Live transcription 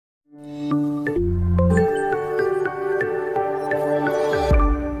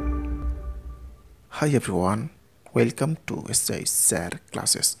Hi everyone, welcome to SI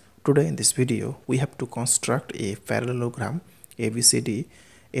classes. Today in this video we have to construct a parallelogram ABCD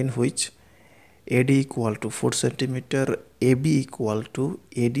in which AD equal to 4 cm, AB equal to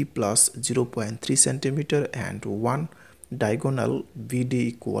AD plus 0.3 cm and one diagonal BD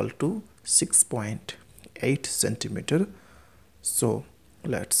equal to 6.8 cm. So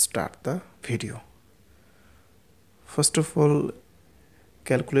let's start the video. First of all,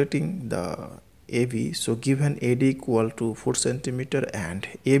 calculating the AB. So given AD equal to 4 cm and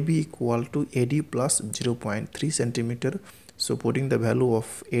AB equal to AD plus 0.3 cm. So putting the value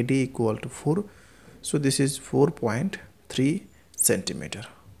of AD equal to 4. So this is 4.3 cm.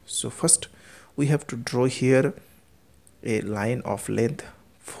 So first we have to draw here a line of length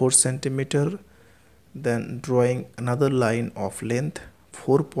 4 cm. Then drawing another line of length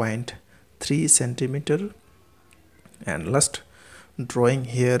 4.3 cm. And last drawing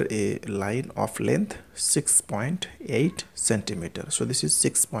here a line of length 6.8 cm. So this is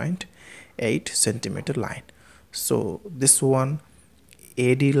 6.8 cm line. So this one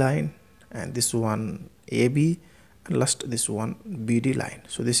AD line and this one AB and last this one BD line.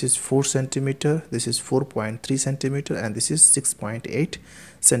 So this is 4 cm, this is 4.3 cm and this is 6.8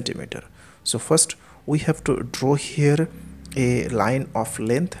 cm. So first we have to draw here a line of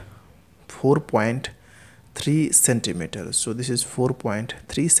length 4.3 cm. So this is 4.3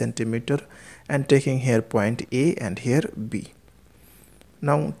 cm and taking here point A and here B.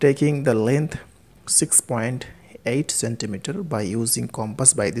 Now taking the length 6.8 cm by using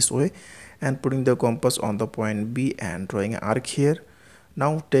compass by this way and putting the compass on the point B and drawing an arc here.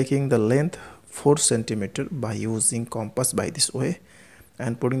 Now taking the length 4 cm by using compass by this way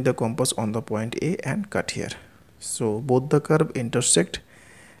and putting the compass on the point A and cut here. So both the curve intersect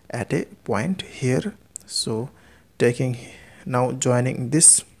at a point here. So taking now joining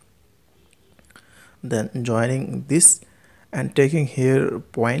this, then joining this and taking here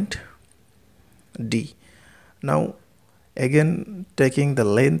point D. Now again taking the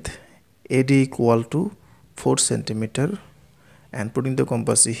length AD equal to 4 cm and putting the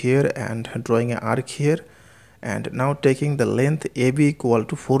compass here and drawing an arc here, and now taking the length AB equal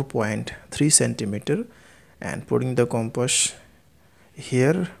to 4.3 cm and putting the compass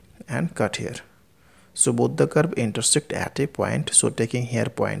here and cut here. So both the curve intersect at a point. So taking here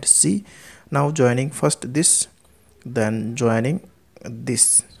point C. Now joining first this, then joining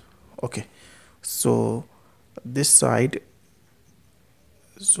this. Okay, so this side,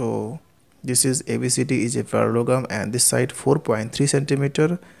 so this is ABCD is a parallelogram and this side 4.3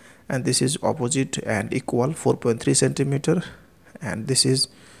 cm and this is opposite and equal 4.3 cm and this is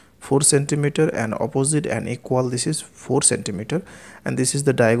 4 cm and opposite and equal this is 4 cm and this is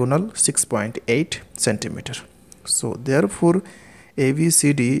the diagonal 6.8 cm. So therefore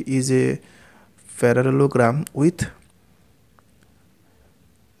ABCD is a parallelogram with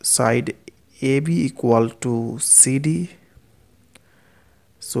side AB equal to CD.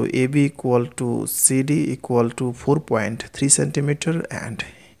 So AB equal to CD equal to 4.3 cm and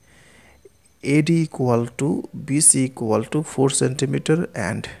AD equal to BC equal to 4 cm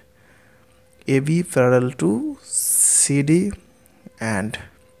and AB parallel to CD and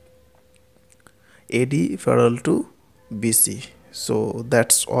AD parallel to BC. So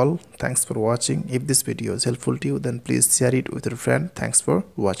that's all. Thanks for watching. If this video is helpful to you, then please share it with your friend. Thanks for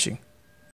watching.